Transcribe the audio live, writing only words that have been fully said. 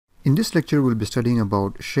In this lecture, we'll be studying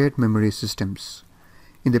about shared memory systems.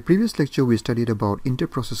 In the previous lecture, we studied about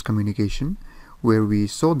inter-process communication, where we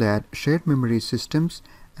saw that shared memory systems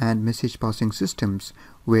and message passing systems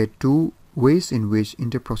were two ways in which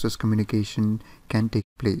inter-process communication can take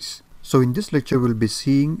place. So in this lecture, we'll be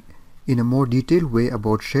seeing in a more detailed way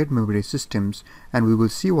about shared memory systems, and we will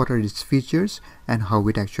see what are its features and how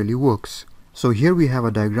it actually works. So here we have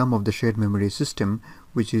a diagram of the shared memory system,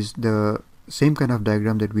 which is the same kind of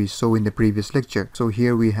diagram that we saw in the previous lecture. So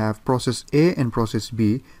here we have process A and process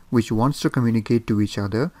B, which wants to communicate to each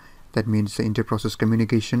other. That means the inter-process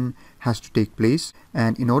communication has to take place,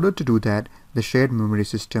 and in order to do that, the shared memory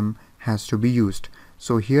system has to be used.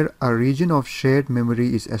 So here a region of shared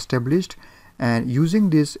memory is established, and using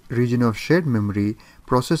this region of shared memory,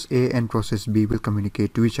 process A and process B will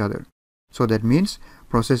communicate to each other. So that means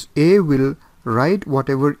process A will write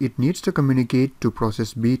whatever it needs to communicate to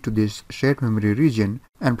process B to this shared memory region,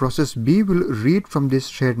 and process B will read from this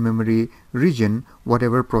shared memory region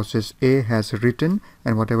whatever process A has written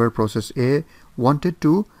and whatever process A wanted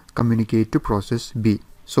to communicate to process B.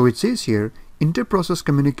 So it says here, inter-process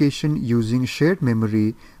communication using shared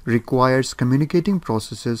memory requires communicating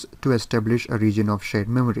processes to establish a region of shared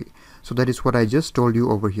memory. So that is what I just told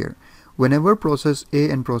you over here. Whenever process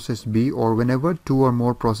A and process B, or whenever two or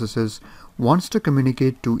more processes wants to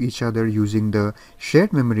communicate to each other using the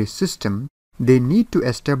shared memory system, they need to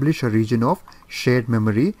establish a region of shared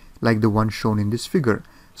memory like the one shown in this figure,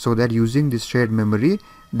 so that using this shared memory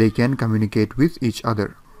they can communicate with each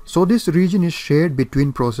other. So this region is shared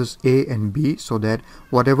between process A and B, so that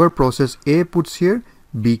whatever process A puts here,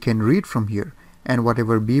 B can read from here, and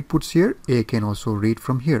whatever B puts here, A can also read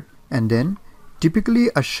from here. And then typically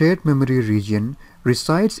a shared memory region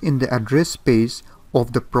resides in the address space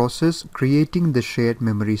of the process creating the shared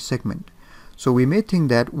memory segment. So we may think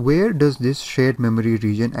that where does this shared memory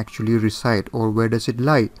region actually reside, or where does it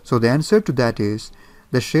lie? So the answer to that is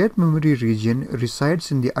the shared memory region resides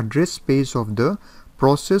in the address space of the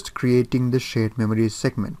process creating the shared memory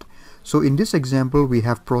segment. So in this example, we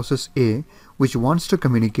have process A which wants to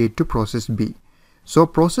communicate to process B. So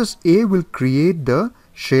process A will create the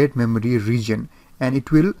shared memory region, and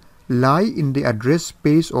it will lie in the address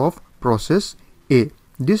space of process A.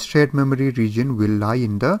 This shared memory region will lie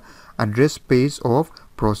in the address space of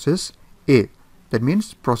process A. That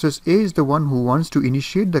means process A is the one who wants to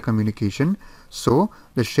initiate the communication, so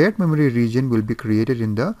the shared memory region will be created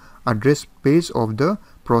in the address space of the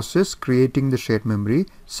process creating the shared memory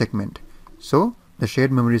segment. So the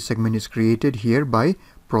shared memory segment is created here by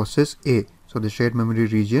process A. So the shared memory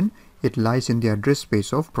region, it lies in the address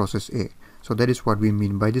space of process A. So that is what we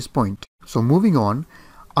mean by this point. So moving on,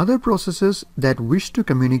 other processes that wish to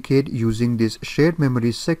communicate using this shared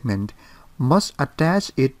memory segment must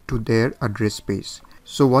attach it to their address space.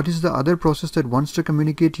 So what is the other process that wants to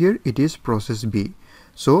communicate here? It is process B.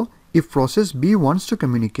 So if process B wants to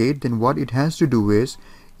communicate, then what it has to do is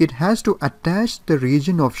it has to attach the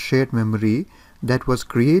region of shared memory that was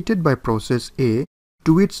created by process A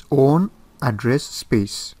to its own address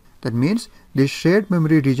space. That means this shared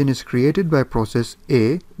memory region is created by process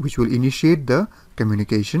A, which will initiate the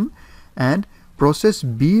communication, and process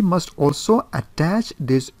B must also attach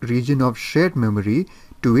this region of shared memory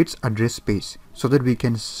to its address space, so that we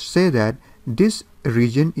can say that this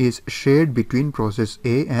region is shared between process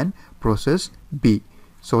A and process B.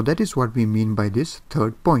 So that is what we mean by this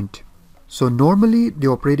third point. So normally the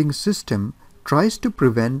operating system tries to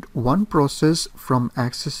prevent one process from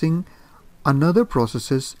accessing another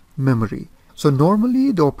process's memory. So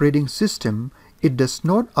normally the operating system, it does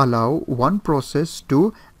not allow one process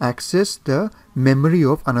to access the memory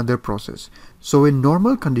of another process. So in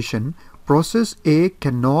normal condition, process A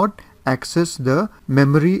cannot access the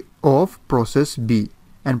memory of process B,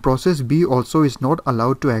 and process B also is not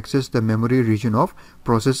allowed to access the memory region of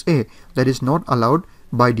process A. That is not allowed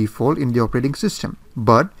by default in the operating system.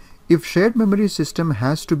 But if shared memory system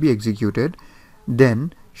has to be executed,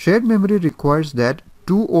 then shared memory requires that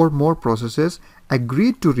two or more processes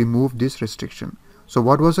agreed to remove this restriction. So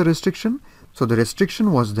what was the restriction? So the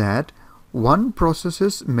restriction was that one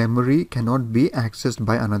process's memory cannot be accessed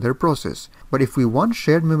by another process. But if we want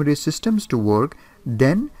shared memory systems to work,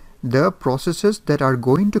 then the processes that are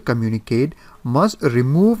going to communicate must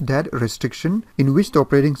remove that restriction in which the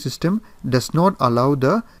operating system does not allow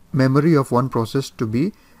the memory of one process to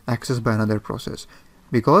be accessed by another process.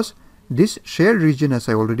 Because this shared region, as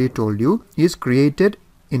I already told you, is created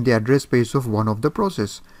in the address space of one of the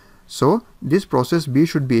process. So this process B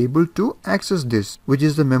should be able to access this, which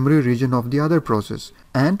is the memory region of the other process,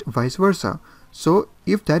 and vice versa. So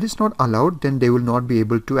if that is not allowed, then they will not be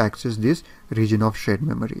able to access this region of shared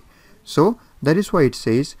memory. So that is why it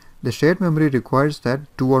says the shared memory requires that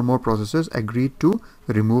 2 or more processes agree to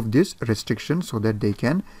remove this restriction so that they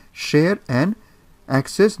can share and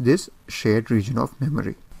access this shared region of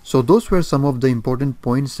memory. So those were some of the important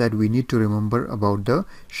points that we need to remember about the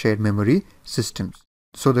shared memory systems.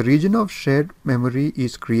 So the region of shared memory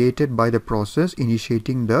is created by the process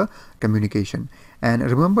initiating the communication. And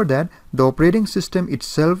remember that the operating system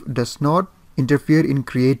itself does not interfere in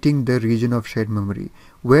creating the region of shared memory.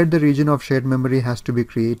 Where the region of shared memory has to be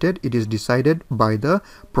created, it is decided by the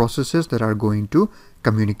processes that are going to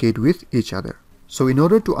communicate with each other. So in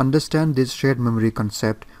order to understand this shared memory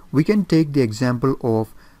concept, we can take the example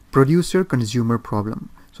of producer-consumer problem.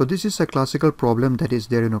 So this is a classical problem that is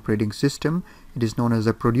there in operating system. It is known as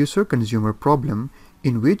a producer-consumer problem,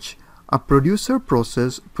 in which a producer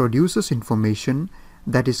process produces information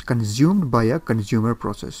that is consumed by a consumer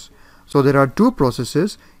process. So there are 2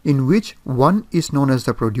 processes in which one is known as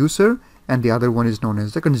the producer and the other one is known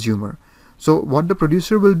as the consumer. So what the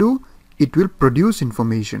producer will do, it will produce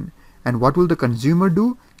information, and what will the consumer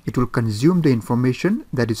do? It will consume the information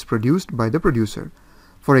that is produced by the producer.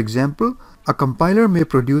 For example, a compiler may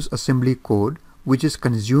produce assembly code which is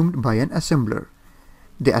consumed by an assembler.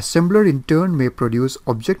 The assembler in turn may produce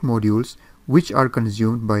object modules which are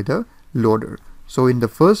consumed by the loader. So in the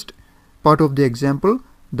first part of the example,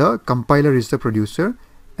 the compiler is the producer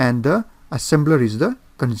and the assembler is the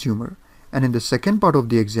consumer. And in the second part of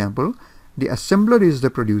the example, the assembler is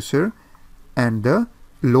the producer and the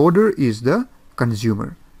loader is the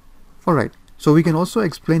consumer. Alright. So we can also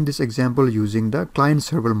explain this example using the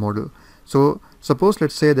client-server model. So suppose,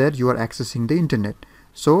 let's say that you are accessing the internet.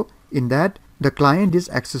 So in that, the client is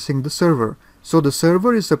accessing the server. So the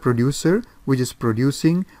server is the producer which is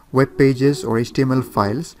producing web pages or HTML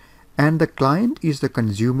files, and the client is the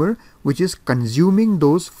consumer which is consuming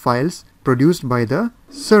those files produced by the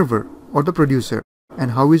server or the producer.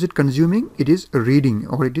 And how is it consuming? It is reading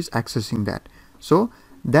or it is accessing that. So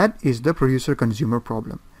that is the producer-consumer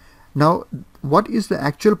problem. Now, what is the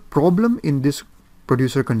actual problem in this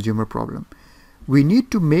producer-consumer problem? We need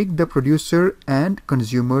to make the producer and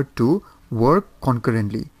consumer to work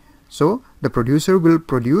concurrently. So the producer will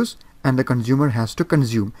produce and the consumer has to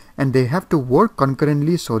consume, and they have to work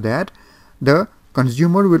concurrently so that the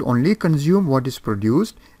consumer will only consume what is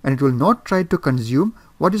produced and it will not try to consume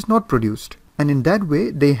what is not produced. And in that way,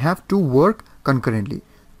 they have to work concurrently.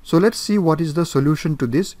 So let's see what is the solution to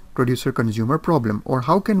this producer-consumer problem, or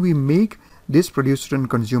how can we make this producer and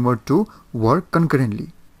consumer to work concurrently.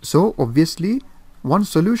 So obviously, one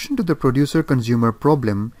solution to the producer-consumer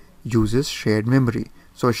problem uses shared memory.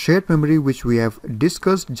 So shared memory, which we have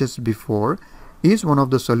discussed just before, is one of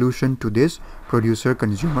the solutions to this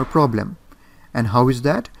producer-consumer problem. And how is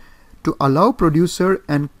that? To allow producer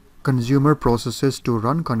and consumer processes to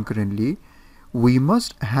run concurrently, we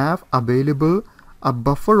must have available a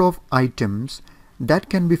buffer of items that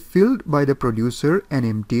can be filled by the producer and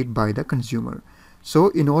emptied by the consumer. So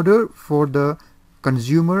in order for the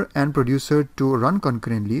consumer and producer to run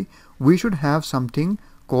concurrently, we should have something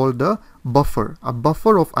called the buffer, a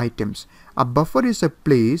buffer of items. A buffer is a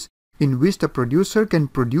place in which the producer can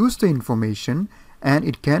produce the information and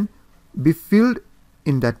it can be filled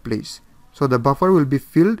in that place. So the buffer will be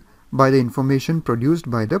filled by the information produced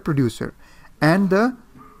by the producer, and the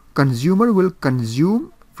consumer will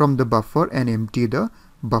consume from the buffer and empty the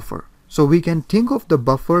buffer. So we can think of the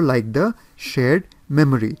buffer like the shared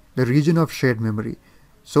memory, the region of shared memory.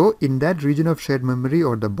 So in that region of shared memory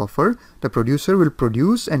or the buffer, the producer will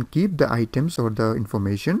produce and keep the items or the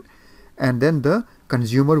information, and then the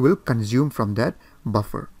consumer will consume from that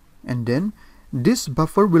buffer. And then this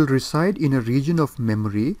buffer will reside in a region of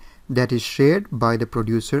memory that is shared by the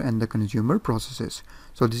producer and the consumer processes.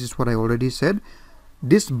 So this is what I already said.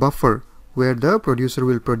 This buffer where the producer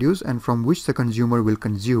will produce and from which the consumer will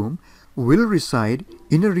consume will reside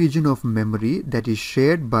in a region of memory that is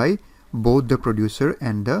shared by both the producer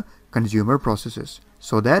and the consumer processes,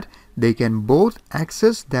 so that they can both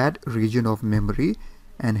access that region of memory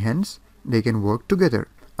and hence they can work together.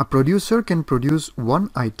 A producer can produce one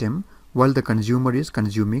item while the consumer is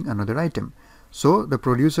consuming another item. So the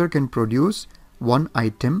producer can produce one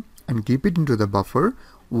item and keep it into the buffer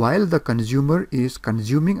while the consumer is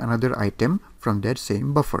consuming another item from that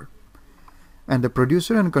same buffer. And the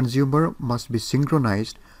producer and consumer must be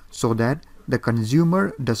synchronized so that the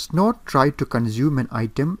consumer does not try to consume an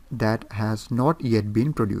item that has not yet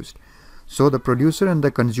been produced. So the producer and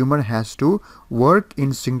the consumer has to work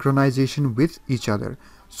in synchronization with each other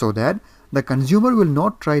so that the consumer will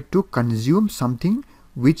not try to consume something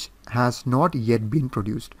which has not yet been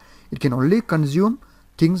produced. It can only consume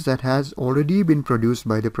things that has already been produced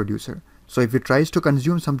by the producer. So if it tries to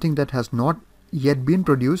consume something that has not yet been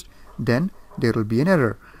produced, then there will be an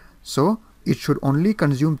error. So it should only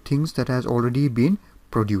consume things that has already been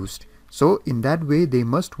produced. So in that way, they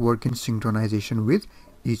must work in synchronization with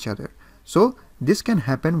each other. So this can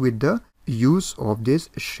happen with the use of this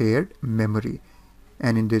shared memory.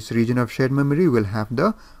 And in this region of shared memory, we'll have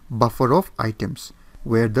the buffer of items,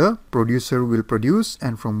 where the producer will produce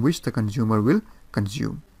and from which the consumer will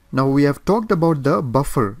consume. Now we have talked about the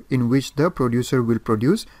buffer in which the producer will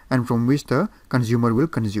produce and from which the consumer will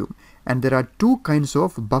consume. And there are two kinds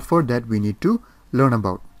of buffer that we need to learn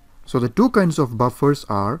about. So the two kinds of buffers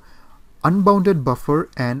are unbounded buffer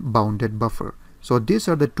and bounded buffer. So these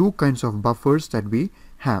are the two kinds of buffers that we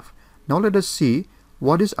have. Now let us see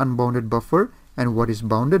what is unbounded buffer and what is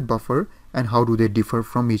bounded buffer and how do they differ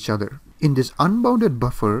from each other. In this unbounded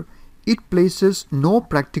buffer, it places no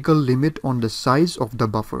practical limit on the size of the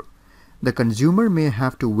buffer. The consumer may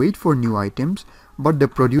have to wait for new items, but the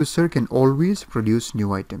producer can always produce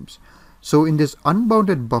new items. So in this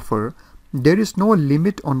unbounded buffer, there is no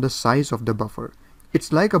limit on the size of the buffer.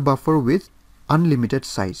 It's like a buffer with unlimited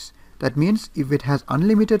size. That means if it has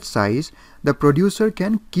unlimited size, the producer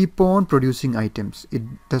can keep on producing items. It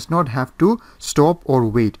does not have to stop or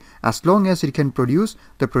wait. As long as it can produce,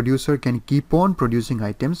 the producer can keep on producing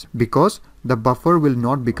items because the buffer will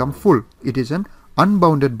not become full. It is an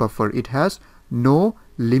unbounded buffer. It has no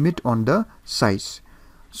limit on the size.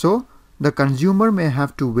 So the consumer may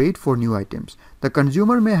have to wait for new items. The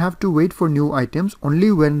consumer may have to wait for new items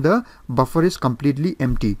only when the buffer is completely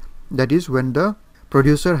empty. That is when the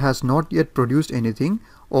producer has not yet produced anything,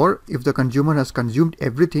 or if the consumer has consumed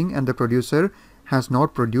everything and the producer has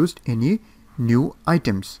not produced any new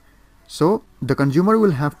items. So the consumer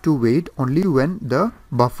will have to wait only when the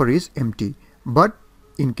buffer is empty. But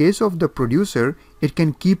in case of the producer, it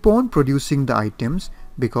can keep on producing the items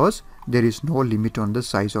because there is no limit on the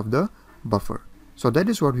size of the buffer. So that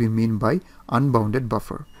is what we mean by unbounded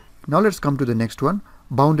buffer. Now let's come to the next one,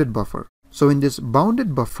 bounded buffer. So in this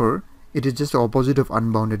bounded buffer, it is just the opposite of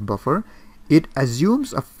unbounded buffer. It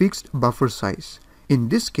assumes a fixed buffer size. In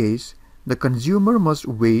this case, the consumer must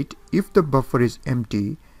wait if the buffer is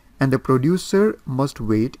empty and the producer must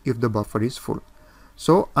wait if the buffer is full.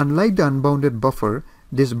 So unlike the unbounded buffer,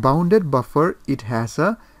 this bounded buffer, it has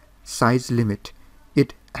a size limit.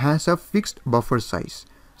 It has a fixed buffer size.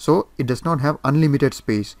 So it does not have unlimited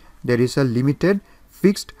space. There is a limited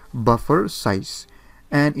fixed buffer size.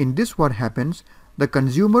 And in this, what happens? The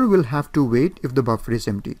consumer will have to wait if the buffer is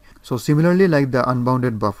empty. So similarly, like the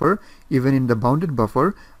unbounded buffer, even in the bounded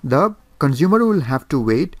buffer, the consumer will have to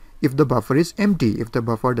wait if the buffer is empty, if the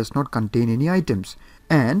buffer does not contain any items.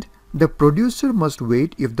 And the producer must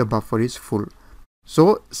wait if the buffer is full.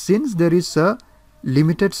 So since there is a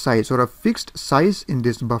limited size or a fixed size in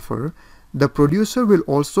this buffer, the producer will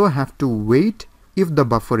also have to wait if the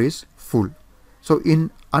buffer is full. So in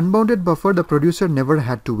unbounded buffer, the producer never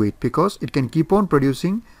had to wait because it can keep on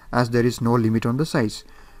producing as there is no limit on the size.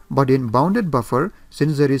 But in bounded buffer,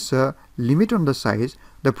 since there is a limit on the size,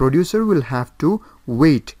 the producer will have to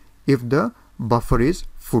wait if the buffer is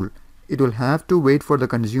full. It will have to wait for the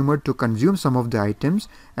consumer to consume some of the items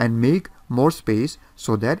and make more space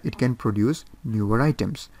so that it can produce newer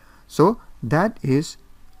items. So that is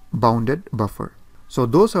bounded buffer. So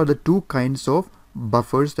those are the two kinds of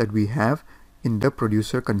buffers that we have in the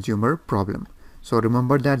producer-consumer problem. So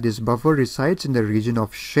remember that this buffer resides in the region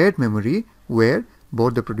of shared memory where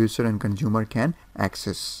both the producer and consumer can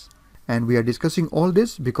access. And we are discussing all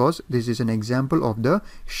this because this is an example of the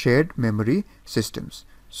shared memory systems.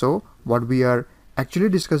 So what we are actually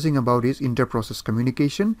discussing about is inter-process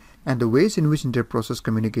communication and the ways in which inter-process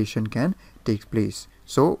communication can take place.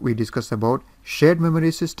 So we discussed about shared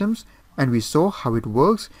memory systems and we saw how it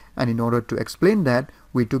works, and in order to explain that,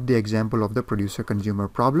 we took the example of the producer-consumer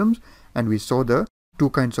problems and we saw the two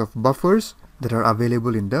kinds of buffers that are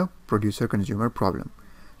available in the producer-consumer problem.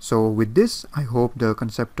 So with this, I hope the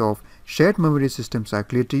concept of shared memory systems are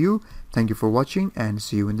clear to you. Thank you for watching and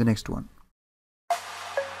see you in the next one.